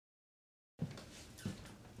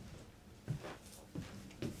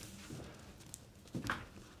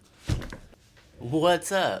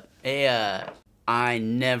What's up? Hey, I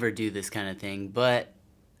never do this kind of thing, but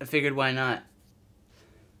I figured why not?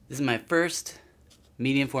 This is my first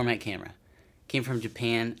medium format camera. Came from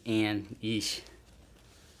Japan, and yeesh,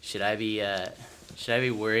 should I be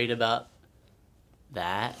worried about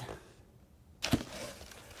that?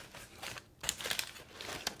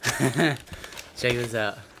 Check this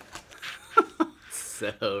out.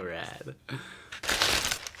 So rad.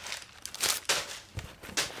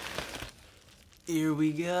 Here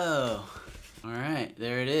we go. All right,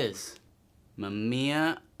 there it is.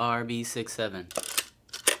 Mamiya RB67.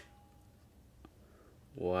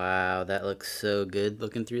 Wow, that looks so good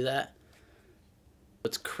looking through that.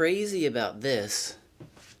 What's crazy about this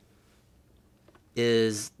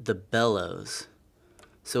is the bellows.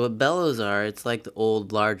 So what bellows are, it's like the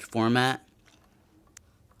old large format,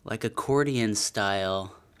 like accordion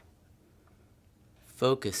style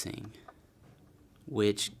focusing,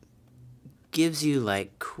 which gives you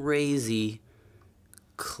like crazy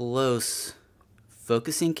close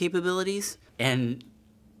focusing capabilities, and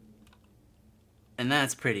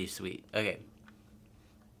that's pretty sweet. Okay.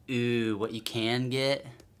 Ooh, what you can get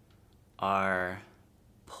are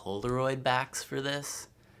Polaroid backs for this,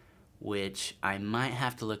 which I might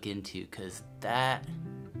have to look into because that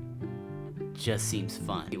just seems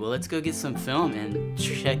fun. Well, let's go get some film and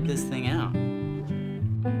check this thing out.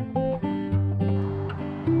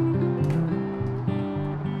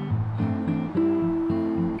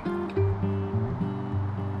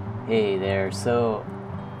 Hey there, so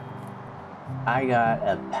I got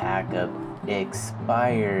a pack of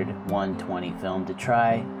expired 120 film to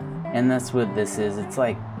try, and that's what this is. It's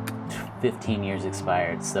like 15 years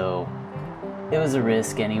expired, so it was a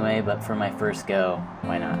risk anyway, but for my first go,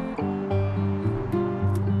 why not?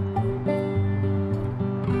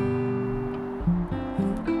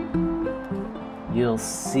 You'll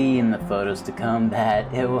see in the photos to come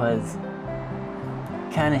that it was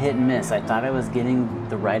kind of hit and miss. I thought I was getting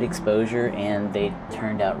the right exposure, and they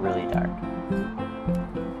turned out really dark.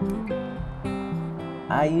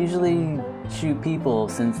 I usually shoot people.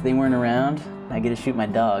 Since they weren't around, I get to shoot my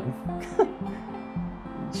dog.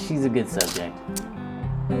 She's a good subject.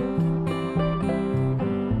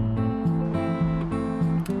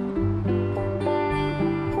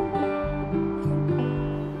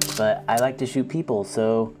 But I like to shoot people,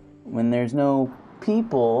 so when there's no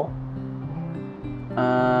people,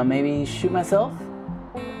 maybe shoot myself,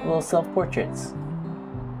 little self-portraits.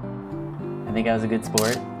 I think I was a good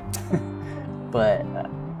sport, but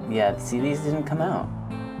yeah, see, these didn't come out.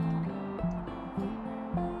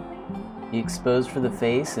 You expose for the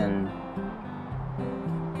face and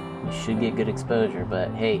you should get good exposure, but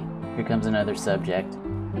hey, here comes another subject.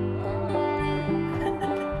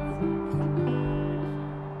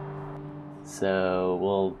 So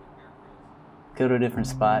we'll go to a different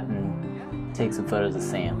spot and take some photos of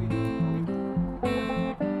Sam.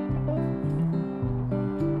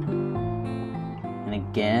 And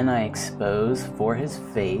again, I expose for his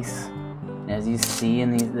face. And as you see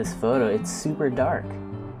in this photo, it's super dark. A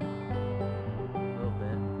little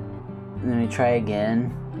bit. And then we try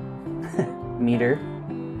again, meter,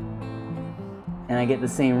 and I get the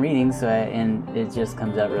same reading, and it just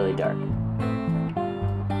comes out really dark.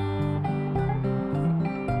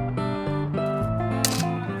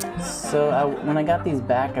 So when I got these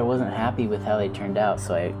back, I wasn't happy with how they turned out,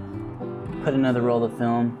 so I put another roll of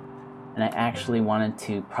film, and I actually wanted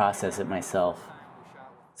to process it myself.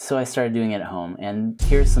 So I started doing it at home, and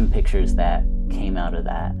here's some pictures that came out of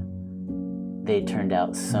that. They turned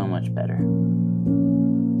out so much better.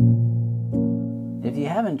 If you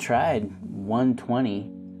haven't tried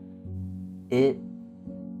 120, it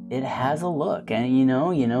has a look, and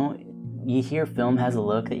you hear film has a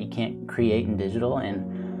look that you can't create in digital,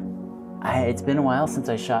 and it's been a while since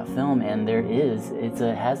I shot film, and it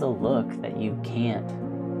has a look that you can't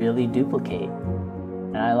really duplicate,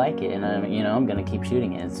 and I like it, and I'm gonna keep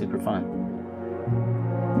shooting it. It's super fun.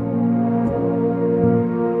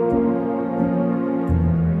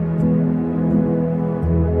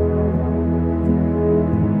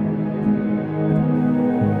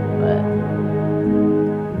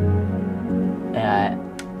 But I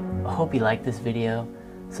hope you like this video.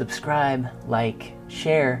 Subscribe, like,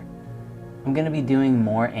 share. I'm going to be doing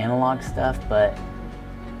more analog stuff, but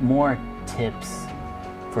more tips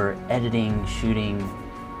for editing, shooting,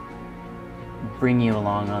 bring you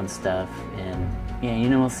along on stuff, and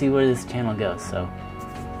yeah, we'll see where this channel goes. So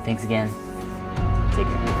thanks again. Take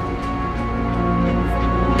care.